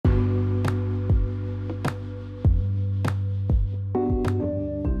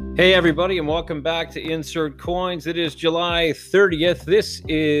Hey everybody, and welcome back to Insert Coins. It is July 30th. This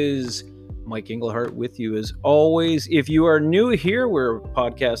is Mike Englehart with you as always. If you are new here, we're a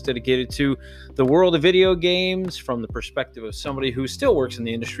podcast dedicated to the world of video games from the perspective of somebody who still works in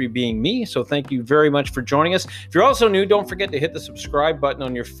the industry, being me. So thank you very much for joining us. If you're also new, don't forget to hit the subscribe button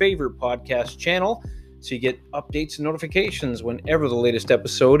on your favorite podcast channel so you get updates and notifications whenever the latest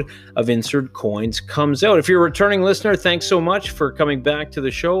episode of Insert Coins comes out. If you're a returning listener, thanks so much for coming back to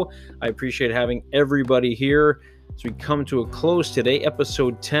the show. I appreciate having everybody here. As we come to a close today,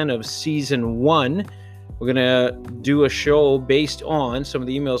 episode 10 of season 1, we're going to do a show based on some of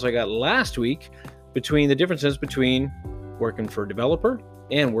the emails I got last week between the differences between working for a developer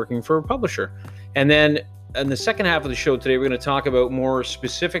and working for a publisher. And then in the second half of the show today, we're going to talk about more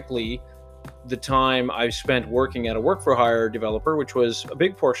specifically the time I've spent working at a work-for-hire developer, which was a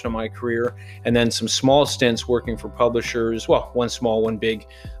big portion of my career, and then some small stints working for publishers. Well, one small, one big.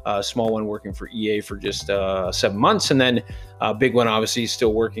 Small one working for EA for just 7 months, and then a big one, obviously,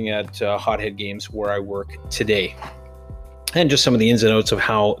 still working at Hothead Games, where I work today. And just some of the ins and outs of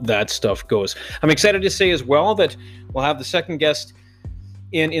how that stuff goes. I'm excited to say as well that we'll have the second guest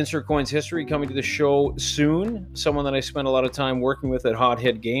in Insert Coins history coming to the show soon. Someone that I spent a lot of time working with at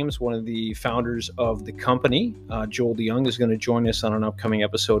Hothead Games, one of the founders of the company. Joel DeYoung is going to join us on an upcoming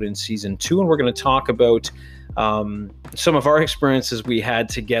episode in season 2, and we're going to talk about some of our experiences we had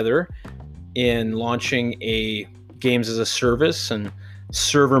together in launching a games as a service and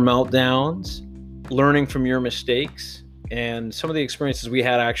server meltdowns, learning from your mistakes, and some of the experiences we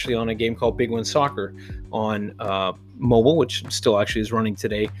had actually on a game called Big Win Soccer on mobile, which still actually is running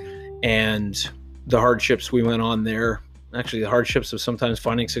today, and the hardships we went on there. Actually, the hardships of sometimes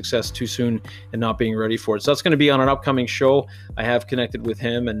finding success too soon and not being ready for it. So that's going to be on an upcoming show. I have connected with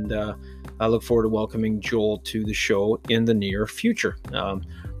him, and I look forward to welcoming Joel to the show in the near future.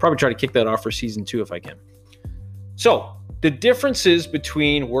 Probably try to kick that off for season 2 if I can. So the differences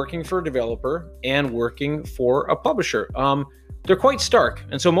between working for a developer and working for a publisher, they're quite stark.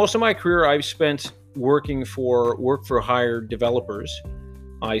 And so most of my career I've spent working for work-for-hire developers.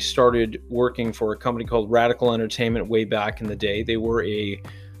 I started working for a company called Radical Entertainment way back in the day. They were a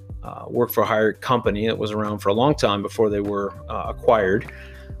work-for-hire company that was around for a long time before they were acquired.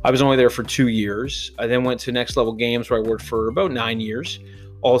 I was only there for 2 years. I then went to Next Level Games, where I worked for about 9 years,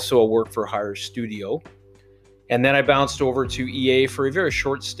 also a work-for-hire studio. And then I bounced over to EA for a very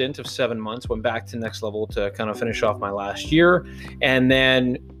short stint of 7 months, went back to Next Level to kind of finish off my last year, and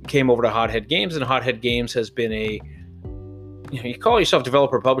then came over to Hothead Games. And Hothead Games has been you call yourself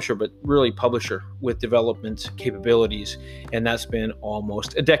developer publisher, but really publisher with development capabilities. And that's been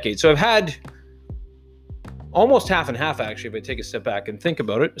almost a decade. So I've had almost half and half, actually, if I take a step back and think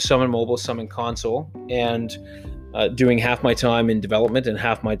about it, some in mobile, some in console, and doing half my time in development and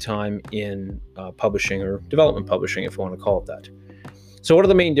half my time in publishing, or development publishing, if you want to call it that. So what are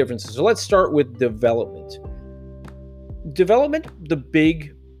the main differences? So let's start with development. Development, the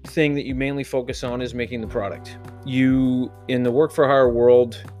big thing that you mainly focus on is making the product. You, in the work-for-hire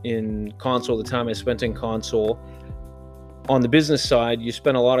world, in console, the time I spent in console, on the business side, you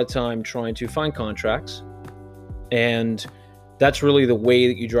spend a lot of time trying to find contracts, and that's really the way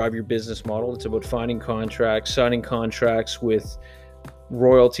that you drive your business model. It's about finding contracts, signing contracts with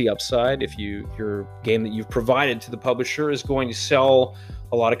royalty upside. If your game that you've provided to the publisher is going to sell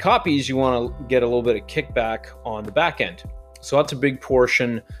a lot of copies, you want to get a little bit of kickback on the back end. So that's a big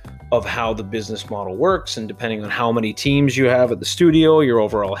portion of how the business model works. And depending on how many teams you have at the studio, your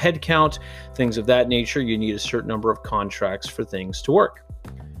overall head count, things of that nature, you need a certain number of contracts for things to work.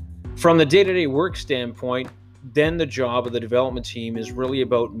 From the day-to-day work standpoint, then the job of the development team is really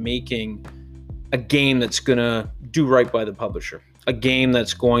about making a game that's going to do right by the publisher, a game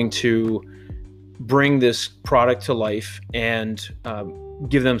that's going to bring this product to life and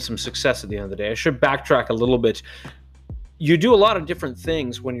give them some success at the end of the day. I should backtrack a little bit. You do a lot of different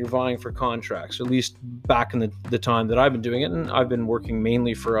things when you're vying for contracts, at least back in the time that I've been doing it, and I've been working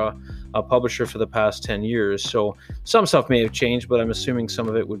mainly for a publisher for the past 10 years. So some stuff may have changed, but I'm assuming some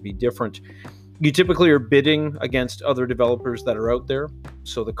of it would be different. You typically are bidding against other developers that are out there.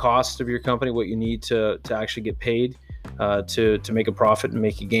 So the cost of your company, what you need to actually get paid to make a profit and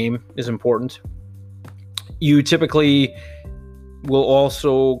make a game, is important. You typically will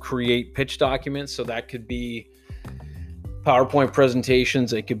also create pitch documents. So that could be PowerPoint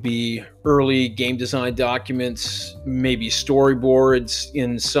presentations. It could be early game design documents, maybe storyboards.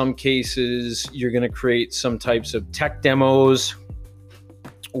 In some cases, you're going to create some types of tech demos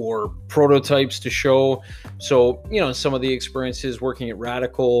or prototypes to show. So, some of the experiences working at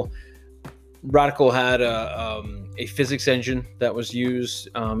Radical had a a physics engine that was used.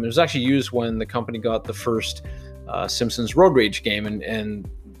 It was actually used when the company got the first Simpsons Road Rage game, and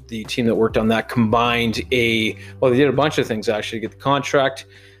the team that worked on that combined they did a bunch of things actually to get the contract.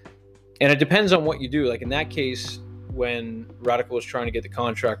 And it depends on what you do. Like in that case, when Radical was trying to get the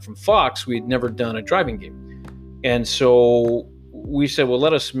contract from Fox, we'd never done a driving game. And so we said, well,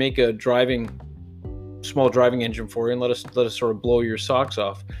 let us make a small driving engine for you and let us sort of blow your socks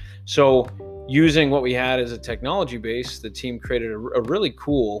off. So using what we had as a technology base, the team created a really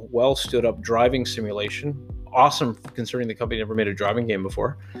cool, well stood up driving simulation. Awesome, considering the company never made a driving game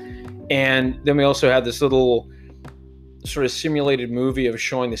before. And then we also had this little sort of simulated movie of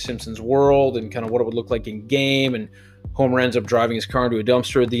showing the Simpsons world and kind of what it would look like in game, and Homer ends up driving his car into a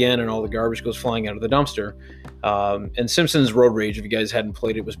dumpster at the end and all the garbage goes flying out of the dumpster. And Simpsons Road Rage, if you guys hadn't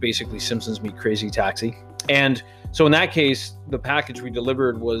played it, was basically Simpsons meet Crazy Taxi. And so in that case, the package we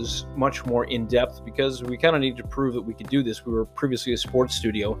delivered was much more in-depth because we kind of needed to prove that we could do this. We were previously a sports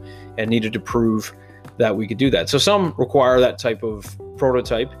studio and needed to prove that we could do that. So some require that type of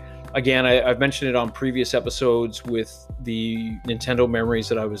prototype. Again, I've mentioned it on previous episodes with the Nintendo memories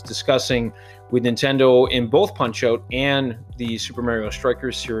that I was discussing with Nintendo in both Punch-Out and the Super Mario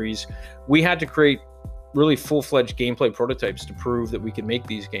Strikers series. We had to create really full-fledged gameplay prototypes to prove that we could make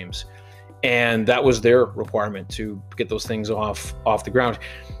these games. And that was their requirement, to get those things off the ground.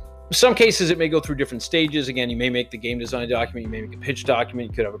 In some cases, it may go through different stages. Again, you may make the game design document, you may make a pitch document,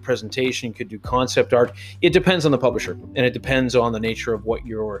 you could have a presentation, you could do concept art. It depends on the publisher, and it depends on the nature of what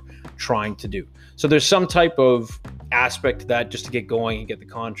you're trying to do. So there's some type of aspect to that just to get going and get the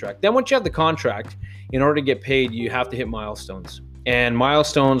contract. Then once you have the contract, in order to get paid, you have to hit milestones. And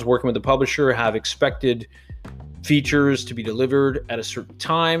milestones, working with the publisher, have expected features to be delivered at a certain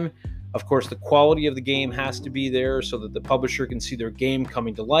time. Of course, the quality of the game has to be there so that the publisher can see their game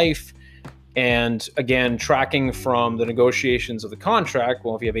coming to life. And again, tracking from the negotiations of the contract,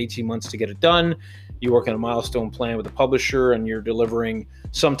 well, if you have 18 months to get it done, you work on a milestone plan with the publisher and you're delivering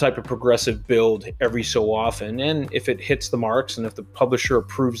some type of progressive build every so often. And if it hits the marks and if the publisher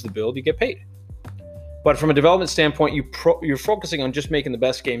approves the build, you get paid. But from a development standpoint, you're focusing on just making the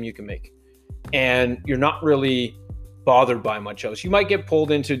best game you can make. And you're not really bothered by much else. You might get pulled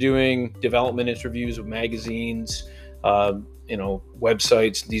into doing development interviews with magazines,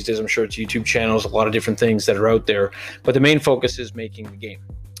 websites. These days, I'm sure it's YouTube channels, a lot of different things that are out there. But the main focus is making the game.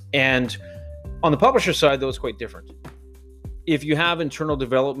 And on the publisher side, though, it's quite different. If you have internal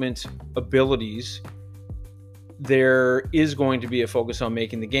development abilities, there is going to be a focus on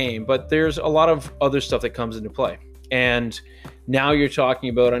making the game, but there's a lot of other stuff that comes into play. And now you're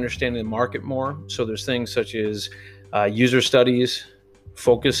talking about understanding the market more. So there's things such as user studies,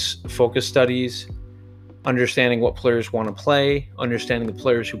 focus studies, understanding what players want to play, understanding the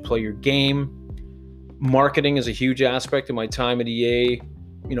players who play your game. Marketing is a huge aspect of my time at EA,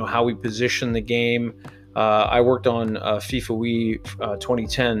 how we position the game. I worked on FIFA Wii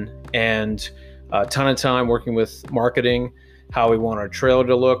 2010 and a ton of time working with marketing, how we want our trailer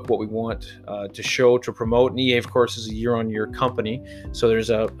to look, what we want to show, to promote. And EA, of course, is a year-on-year company, so there's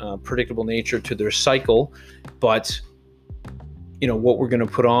a predictable nature to their cycle. But what we're going to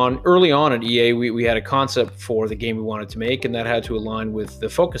put on early on at EA, we had a concept for the game we wanted to make, and that had to align with the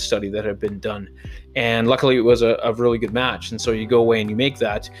focus study that had been done. And luckily, it was a really good match. And so you go away and you make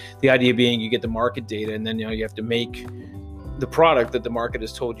that. The idea being, you get the market data, and then you have to make the product that the market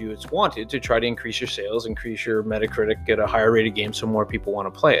has told you it's wanted to try to increase your sales, increase your Metacritic, get a higher rated game so more people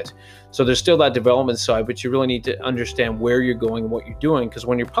want to play it. So there's still that development side, but you really need to understand where you're going and what you're doing, because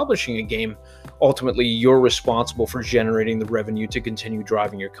when you're publishing a game, ultimately you're responsible for generating the revenue to continue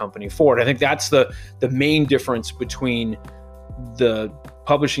driving your company forward. I think that's the main difference between the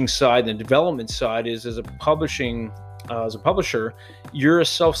publishing side and the development side. Is as a publisher, you're a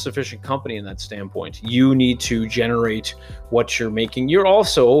self-sufficient company in that standpoint. You need to generate what you're making. You're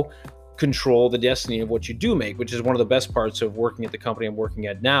also control the destiny of what you do make, which is one of the best parts of working at the company I'm working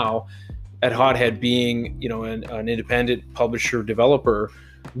at now. At Hothead, being an independent publisher developer,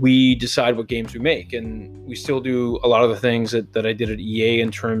 we decide what games we make, and we still do a lot of the things that I did at EA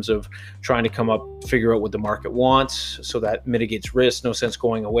in terms of trying to figure out what the market wants, so that mitigates risk. No sense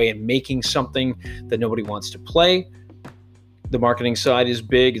going away and making something that nobody wants to play. The marketing side is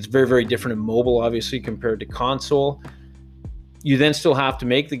big. It's very, very different in mobile, obviously, compared to console. You then still have to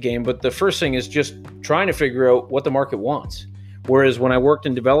make the game, but the first thing is just trying to figure out what the market wants. Whereas when I worked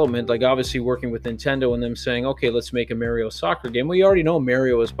in development, like obviously working with Nintendo and them saying, okay, let's make a Mario soccer game. Well, you already know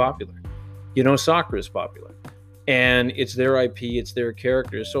Mario is popular. Soccer is popular. And it's their IP, it's their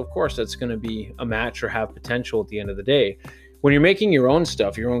characters. So of course that's going to be a match or have potential at the end of the day. When you're making your own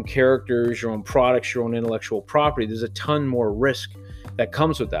stuff, your own characters, your own products, your own intellectual property, there's a ton more risk that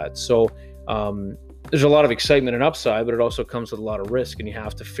comes with that. So there's a lot of excitement and upside, but it also comes with a lot of risk, and you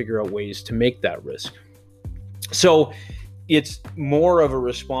have to figure out ways to make that risk. So it's more of a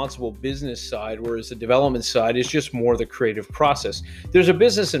responsible business side, whereas the development side is just more the creative process. There's a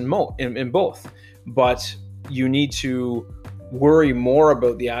business in both, but you need to worry more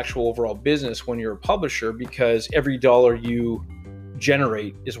about the actual overall business when you're a publisher, because every dollar you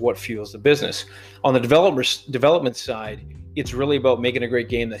generate is what fuels the business. On the development side, it's really about making a great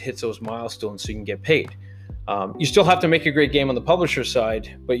game that hits those milestones so you can get paid. You still have to make a great game on the publisher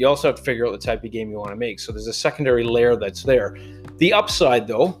side, but you also have to figure out the type of game you want to make. So there's a secondary layer that's there. The upside,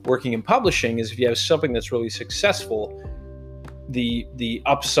 though, working in publishing, is if you have something that's really successful, the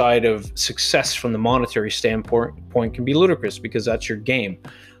upside of success from the monetary standpoint can be ludicrous, because that's your game.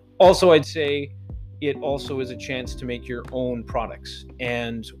 Also, I'd say it also is a chance to make your own products.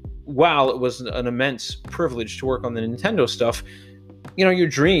 And while it was an immense privilege to work on the Nintendo stuff, your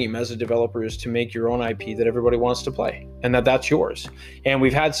dream as a developer is to make your own IP that everybody wants to play, and that's yours. And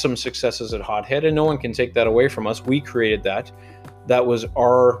we've had some successes at Hothead, and no one can take that away from us. We created that. Those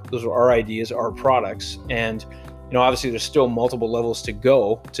were our ideas, our products. And obviously there's still multiple levels to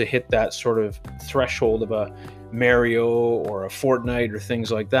go to hit that sort of threshold of a Mario or a Fortnite or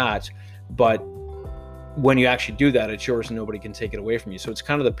things like that. But when you actually do that, it's yours and nobody can take it away from you. So it's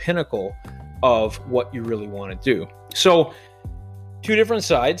kind of the pinnacle of what you really want to do. So two different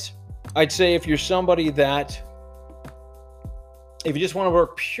sides. I'd say if you're somebody if you just want to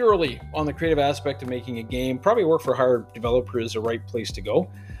work purely on the creative aspect of making a game, probably work for a hire developer is the right place to go.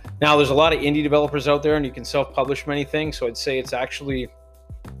 Now, there's a lot of indie developers out there, and you can self-publish many things. So I'd say it's actually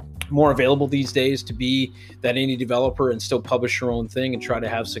more available these days to be that indie developer and still publish your own thing and try to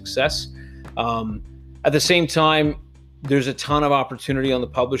have success. At the same time, there's a ton of opportunity on the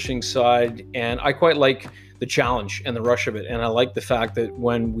publishing side, and I quite like the challenge and the rush of it. And I like the fact that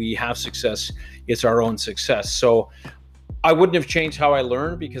when we have success, it's our own success. So I wouldn't have changed how I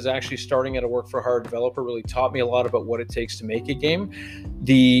learned, because actually starting at a work for hire developer really taught me a lot about what it takes to make a game.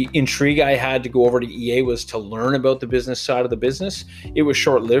 The intrigue I had to go over to EA was to learn about the business side of the business. It was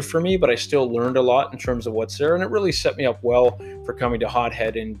short-lived for me, but I still learned a lot in terms of what's there, and it really set me up well for coming to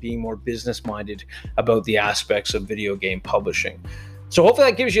Hothead and being more business-minded about the aspects of video game publishing. So hopefully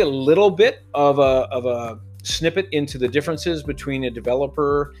that gives you a little bit of a snippet into the differences between a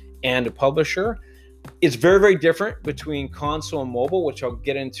developer and a publisher. It's very, very different between console and mobile, which I'll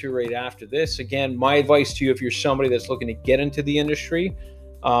get into right after this. Again, my advice to you, if you're somebody that's looking to get into the industry,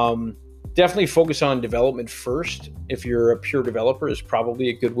 definitely focus on development first. If you're a pure developer, is probably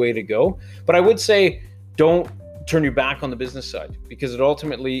a good way to go. But I would say don't turn your back on the business side, because it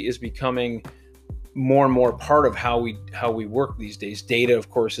ultimately is becoming more and more part of how we work these days. Data,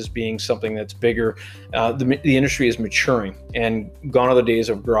 of course, is being something that's bigger. The industry is maturing, and gone are the days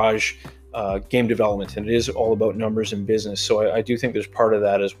of garage game development, and it is all about numbers and business. So I do think there's part of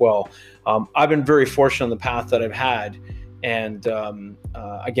that as well. I've been very fortunate on the path that I've had, and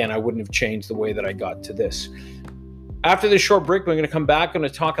again, I wouldn't have changed the way that I got to this. After this short break, we're going to come back. I'm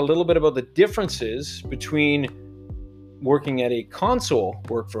going to talk a little bit about the differences between working at a console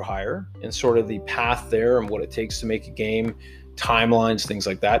work for hire and sort of the path there and what it takes to make a game, timelines, things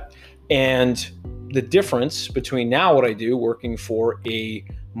like that, and the difference between now what I do working for a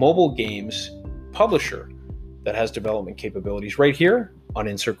mobile games publisher that has development capabilities, right here on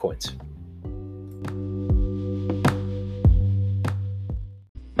Insert Coins.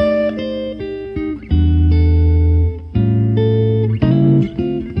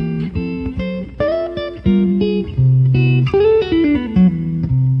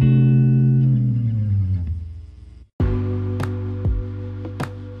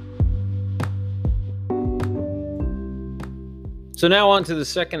 So now on to the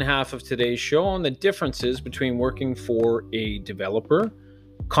second half of today's show on the differences between working for a developer,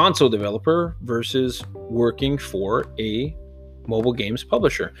 console developer, versus working for a mobile games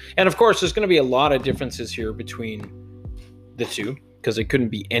publisher. And of course, there's going to be a lot of differences here between the two, because it couldn't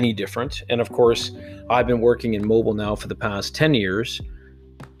be any different. And of course, I've been working in mobile now for the past 10 years,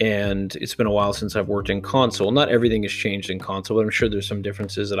 and it's been a while since I've worked in console. Not everything has changed in console, but I'm sure there's some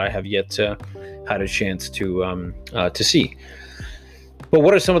differences that I have yet to had a chance to see. But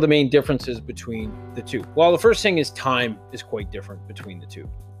what are some of the main differences between the two? Well, the first thing is time is quite different between the two.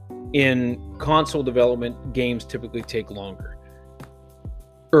 In console development, games typically take longer.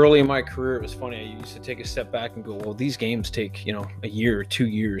 Early in my career, it was funny. I used to take a step back and go, well, these games take, a year, 2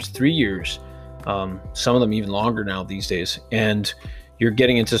 years, 3 years. Some of them even longer now these days. And you're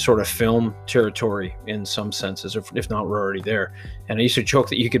getting into sort of film territory in some senses, if not we're already there. And I used to joke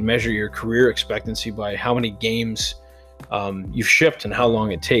that you could measure your career expectancy by how many games you've shipped and how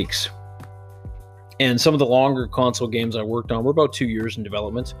long it takes. And some of the longer console games I worked on were about 2 years in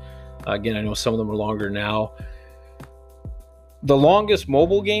development. Again, I know some of them are longer now. The longest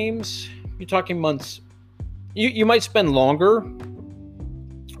mobile games, you're talking months. You might spend longer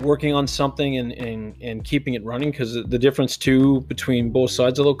working on something and keeping it running, because the difference too between both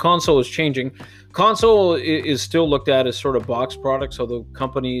sides, although console is changing, console is still looked at as sort of box products, although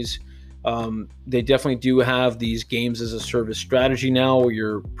companies, they definitely do have these games as a service strategy now where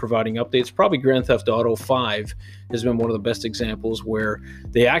you're providing updates. Probably Grand Theft Auto 5 has been one of the best examples where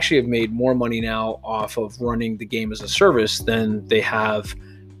they actually have made more money now off of running the game as a service than they have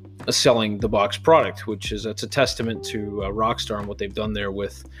selling the box product, that's a testament to Rockstar and what they've done there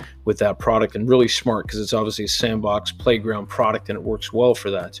with that product, and really smart, because it's obviously a sandbox playground product and it works well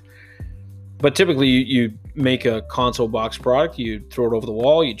for that. But typically you make a console box product, you throw it over the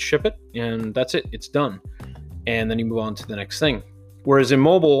wall, you'd ship it, and that's it, it's done. And then you move on to the next thing. Whereas in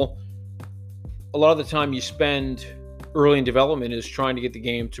mobile, a lot of the time you spend early in development is trying to get the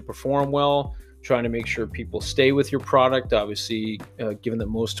game to perform well, trying to make sure people stay with your product. Obviously, given that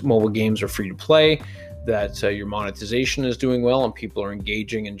most mobile games are free to play, that your monetization is doing well and people are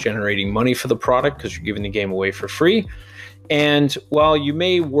engaging and generating money for the product because you're giving the game away for free. And while you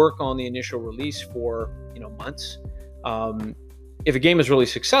may work on the initial release for months, if a game is really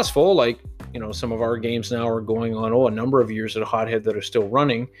successful, like some of our games now are going on a number of years at Hothead that are still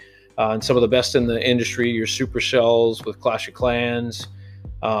running, and some of the best in the industry, your Supercells with Clash of Clans,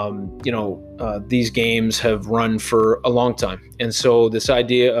 these games have run for a long time. And so this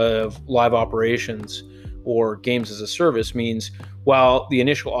idea of live operations or games as a service means while the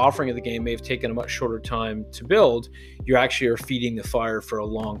initial offering of the game may have taken a much shorter time to build, you actually are feeding the fire for a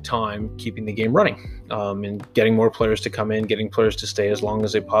long time, keeping the game running, and getting more players to come in, getting players to stay as long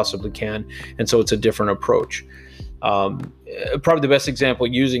as they possibly can. And so it's a different approach. Probably the best example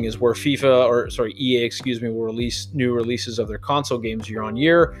using is where EA will release new releases of their console games year on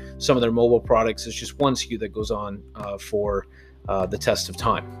year. Some of their mobile products is just one SKU that goes on for the test of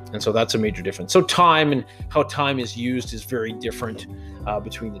time. And so that's a major difference. So time and how time is used is very different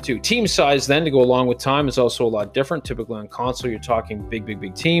between the two. Team size then to go along with time is also a lot different. Typically on console, you're talking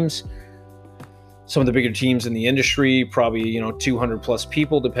big teams. Some of the bigger teams in the industry, probably 200 plus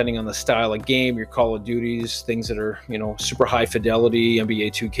people, depending on the style of game. Your Call of Duties, things that are super high fidelity,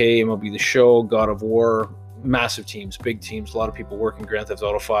 NBA 2K, MLB The Show, God of War, massive teams, big teams. A lot of people working Grand Theft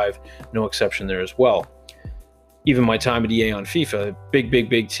Auto 5, no exception there as well. Even my time at EA on FIFA,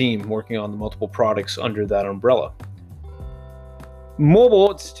 big team working on the multiple products under that umbrella.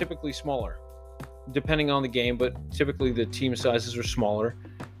 Mobile, it's typically smaller, depending on the game, but typically the team sizes are smaller.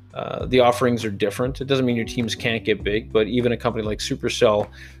 The offerings are different. It doesn't mean your teams can't get big, but even a company like Supercell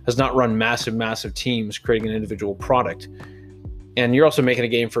has not run massive teams creating an individual product. And you're also making a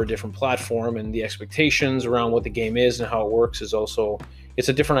game for a different platform, and the expectations around what the game is and how it works is also, it's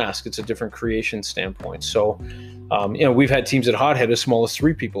a different ask. It's a different creation standpoint. So, we've had teams at Hothead as small as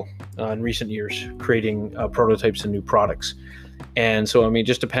 3 people in recent years creating prototypes and new products. And so, it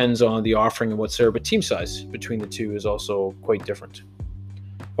just depends on the offering and what's there, but team size between the two is also quite different.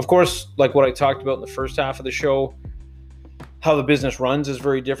 Of course, like what I talked about in the first half of the show, how the business runs is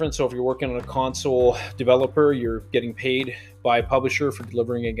very different. So if you're working on a console developer, you're getting paid by a publisher for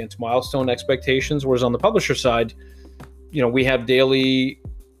delivering against milestone expectations. Whereas on the publisher side, we have daily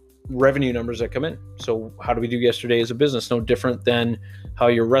revenue numbers that come in. So how do we do yesterday as a business? No different than how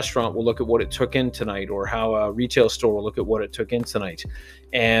your restaurant will look at what it took in tonight, or how a retail store will look at what it took in tonight.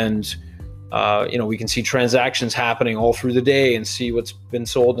 And we can see transactions happening all through the day and see what's been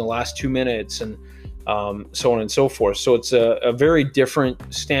sold in the last 2 minutes, and so on and so forth. So it's a very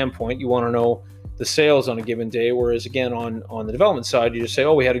different standpoint. You want to know the sales on a given day, whereas again on the development side, you just say,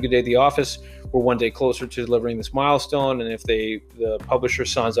 we had a good day at the office, we're one day closer to delivering this milestone, and if the publisher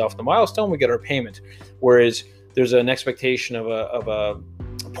signs off the milestone, we get our payment. Whereas there's an expectation of a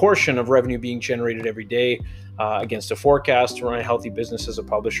portion of revenue being generated every day against a forecast to run a healthy business as a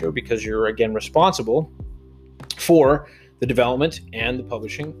publisher, because you're again responsible for the development and the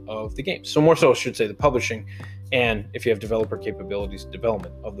publishing of the games. So more so I should say the publishing, and if you have developer capabilities,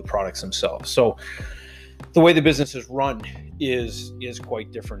 development of the products themselves. So the way the business is run is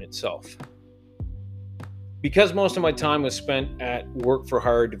quite different itself. Because most of my time was spent at work for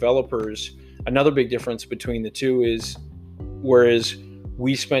hire developers, another big difference between the two is, whereas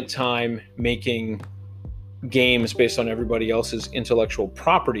we spent time making games based on everybody else's intellectual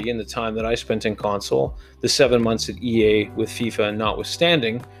property in the time that I spent in console, the 7 months at EA with FIFA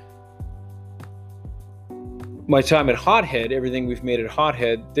notwithstanding. My time at Hothead, everything we've made at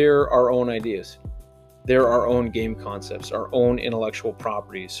Hothead, they're our own ideas. They're our own game concepts, our own intellectual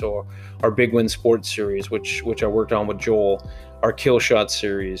properties. So our Big Win Sports series, which I worked on with Joel, our Kill Shot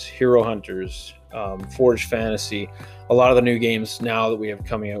series, Hero Hunters, Forge Fantasy, a lot of the new games now that we have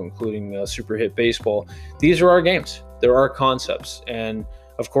coming out, including Super Hit Baseball. These are our games. They're our concepts. And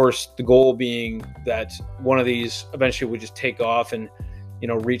of course, the goal being that one of these eventually would just take off and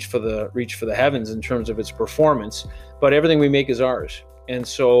reach for the heavens in terms of its performance. But everything we make is ours. And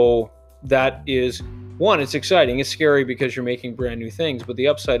so that is, one, it's exciting. It's scary because you're making brand new things, but the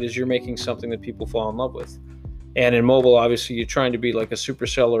upside is you're making something that people fall in love with. And in mobile, obviously, you're trying to be like a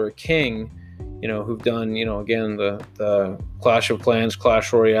Supercell or a King, who've done, again, the Clash of Clans,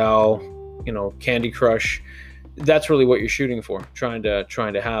 Clash Royale, Candy Crush. That's really what you're shooting for, trying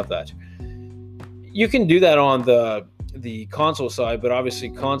to have that. You can do that on the console side, but obviously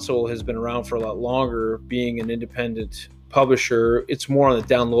console has been around for a lot longer. Being an independent publisher, it's more on the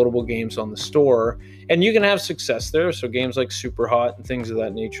downloadable games on the store, and you can have success there. So games like Super Hot and things of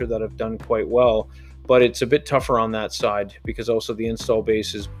that nature that have done quite well, but it's a bit tougher on that side because also the install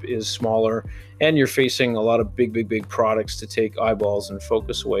base is smaller, and you're facing a lot of big products to take eyeballs and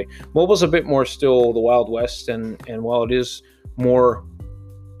focus away. Mobile's a bit more still the Wild West, and while it is more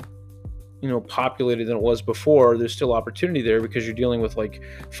populated than it was before, there's still opportunity there because you're dealing with like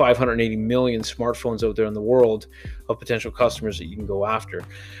 580 million smartphones out there in the world of potential customers that you can go after.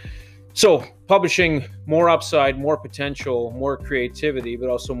 So publishing, more upside, more potential, more creativity, but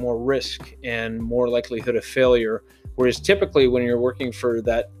also more risk and more likelihood of failure. Whereas typically when you're working for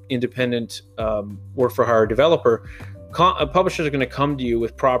that independent work for hire developer, publishers are going to come to you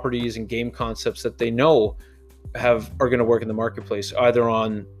with properties and game concepts that they know are going to work in the marketplace, either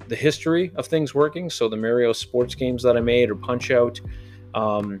on the history of things working, so the Mario sports games that I made, or Punch Out,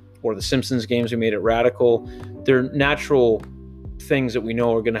 or the Simpsons games we made at Radical. They're natural things that we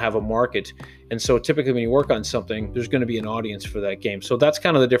know are going to have a market, and so typically when you work on something, there's going to be an audience for that game. So that's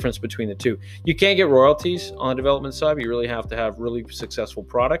kind of the difference between the two. You can't get royalties on the development side, but you really have to have really successful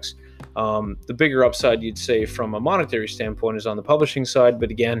products. The bigger upside, you'd say, from a monetary standpoint is on the publishing side, but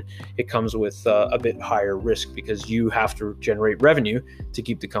again, it comes with a bit higher risk because you have to generate revenue to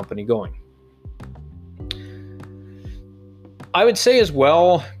keep the company going. I would say as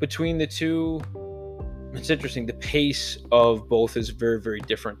well, between the two, it's interesting, the pace of both is very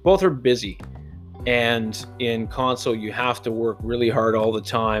different. Both are busy, and in console you have to work really hard all the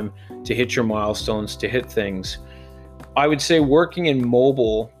time to hit your milestones, to hit things. I would say working in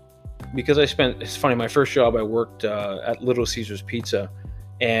mobile, because it's funny, my first job I worked at Little Caesars Pizza,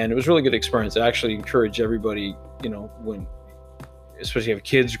 and it was a really good experience. I actually encourage everybody, when especially have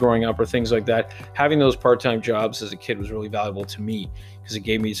kids growing up or things like that, having those part-time jobs as a kid was really valuable to me because it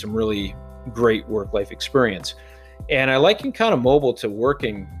gave me some really great work-life experience. And I liken kind of mobile to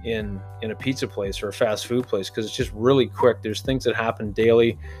working in a pizza place or a fast food place because it's just really quick. There's things that happen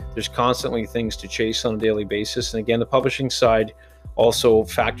daily. There's constantly things to chase on a daily basis. And again, the publishing side also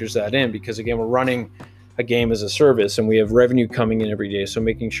factors that in because, again, we're running a game as a service and we have revenue coming in every day. So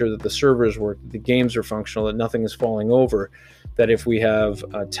making sure that the servers work, that the games are functional, that nothing is falling over, that if we have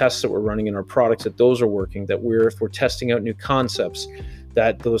tests that we're running in our products, that those are working, that if we're testing out new concepts,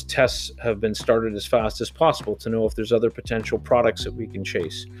 that those tests have been started as fast as possible to know if there's other potential products that we can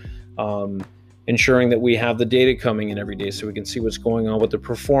chase. Ensuring that we have the data coming in every day so we can see what's going on with the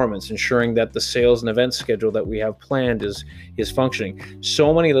performance, ensuring that the sales and event schedule that we have planned is functioning.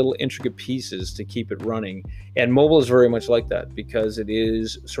 So many little intricate pieces to keep it running. And mobile is very much like that because it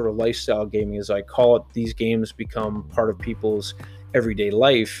is sort of lifestyle gaming, as I call it. These games become part of people's everyday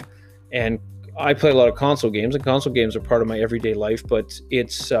life. And I play a lot of console games, and console games are part of my everyday life, but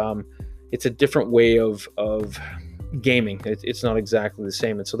it's a different way of gaming. It's not exactly the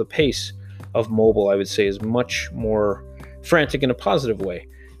same. And so the pace of mobile, I would say, is much more frantic in a positive way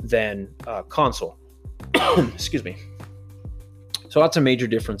than console. Excuse me. So that's a major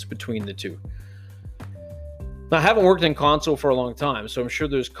difference between the two. Now, I haven't worked in console for a long time, so I'm sure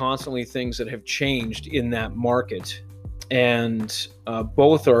there's constantly things that have changed in that market, and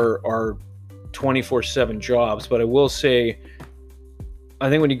both are 24/7 jobs. But I will say, I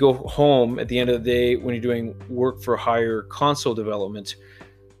think when you go home at the end of the day, when you're doing work for hire console development,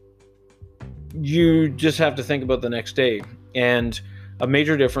 you just have to think about the next day. And a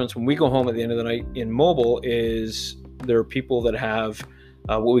major difference when we go home at the end of the night in mobile is there are people that have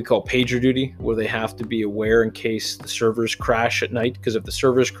what we call pager duty, where they have to be aware in case the servers crash at night, because if the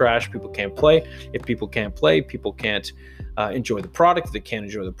servers crash, people can't play. If people can't play, people can't enjoy the product. If they can't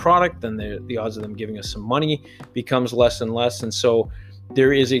enjoy the product, then the odds of them giving us some money becomes less and less. And so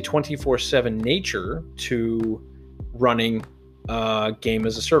there is a 24/7 nature to running game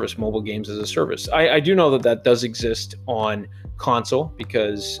as a service, mobile games as a service. I do know that does exist on console,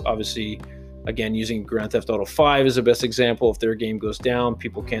 because obviously, again, using Grand Theft Auto 5 is the best example. If their game goes down,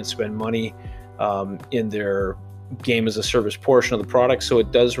 people can't spend money in their game as a service portion of the product. So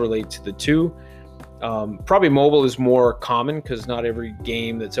it does relate to the two. Probably mobile is more common, because not every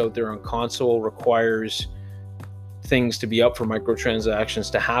game that's out there on console requires things to be up for microtransactions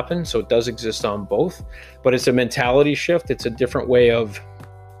to happen. So it does exist on both, but it's a mentality shift. It's a different way of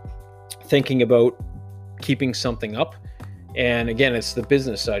thinking about keeping something up. And again, it's the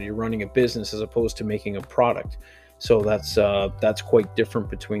business side. You're running a business as opposed to making a product. So that's quite different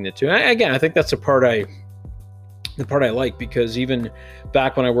between the two. And again, I think that's the part I like, because even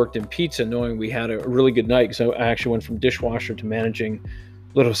back when I worked in pizza, knowing we had a really good night, because I actually went from dishwasher to managing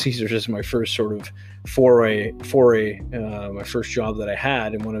Little Caesars as my first sort of foray, my first job that I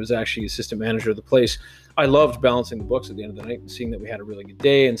had. And when I was actually assistant manager of the place, I loved balancing the books at the end of the night and seeing that we had a really good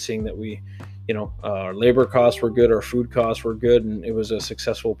day, and seeing that we, our labor costs were good, our food costs were good, and it was a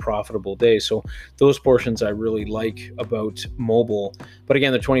successful, profitable day. So those portions I really like about mobile. But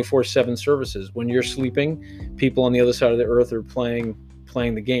again, the 24/7 services. When you're sleeping, people on the other side of the earth are playing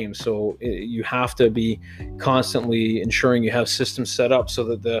the game. So you have to be constantly ensuring you have systems set up so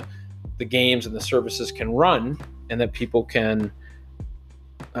that the games and the services can run, and that people can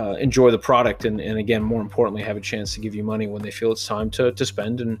enjoy the product, and again, more importantly, have a chance to give you money when they feel it's time to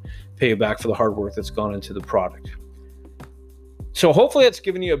spend and pay you back for the hard work that's gone into the product. So hopefully that's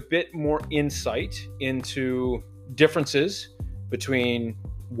given you a bit more insight into differences between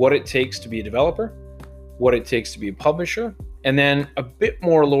what it takes to be a developer, what it takes to be a publisher, and then a bit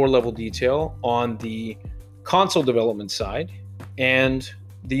more lower level detail on the console development side and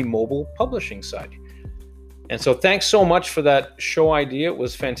the mobile publishing side. And so thanks so much for that show idea. It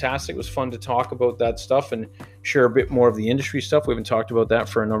was fantastic. It was fun to talk about that stuff and share a bit more of the industry stuff. We haven't talked about that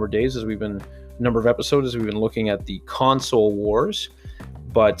for a number of days, number of episodes as we've been looking at the console wars.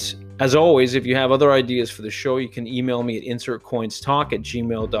 But as always, if you have other ideas for the show, you can email me at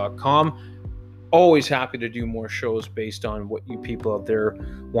insertcoinstalk@gmail.com. Always happy to do more shows based on what you people out there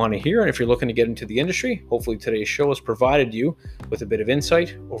want to hear. And if you're looking to get into the industry, hopefully today's show has provided you with a bit of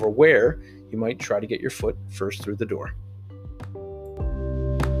insight over where you might try to get your foot first through the door.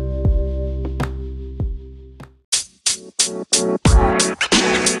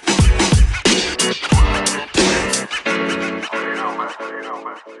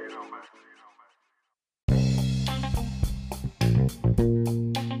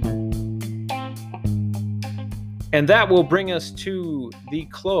 And that will bring us to the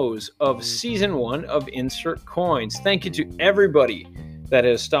close of season 1 of Insert Coins. Thank you to everybody that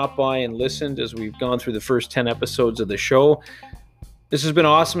has stopped by and listened as we've gone through the first 10 episodes of the show. This has been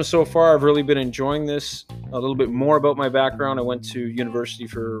awesome so far. I've really been enjoying this. A little bit more about my background. I went to university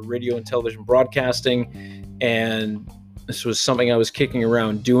for radio and television broadcasting, and this was something I was kicking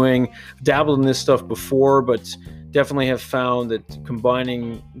around doing. I've dabbled in this stuff before, but definitely have found that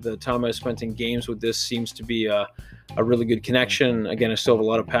combining the time I spent in games with this seems to be a really good connection. Again, I still have a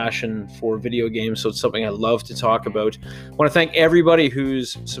lot of passion for video games, so it's something I love to talk about. I want to thank everybody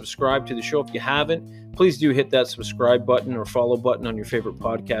who's subscribed to the show. If you haven't, please do hit that subscribe button or follow button on your favorite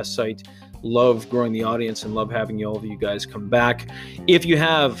podcast site. Love growing the audience and love having all of you guys come back. If you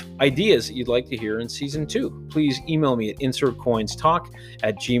have ideas that you'd like to hear in season 2, please email me at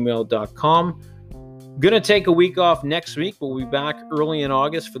insertcoinstalk@gmail.com. Gonna take a week off next week. We'll be back early in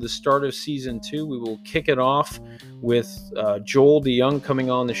August for the start of season 2. We will kick it off with Joel DeYoung coming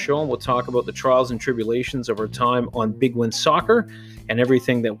on the show, and we'll talk about the trials and tribulations of our time on Big Win Soccer and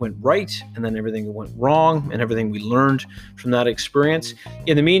everything that went right and then everything that went wrong and everything we learned from that experience.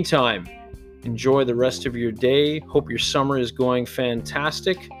 In the meantime, enjoy the rest of your day. Hope your summer is going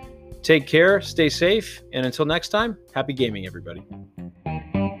fantastic. Take care, stay safe, and until next time, happy gaming, everybody.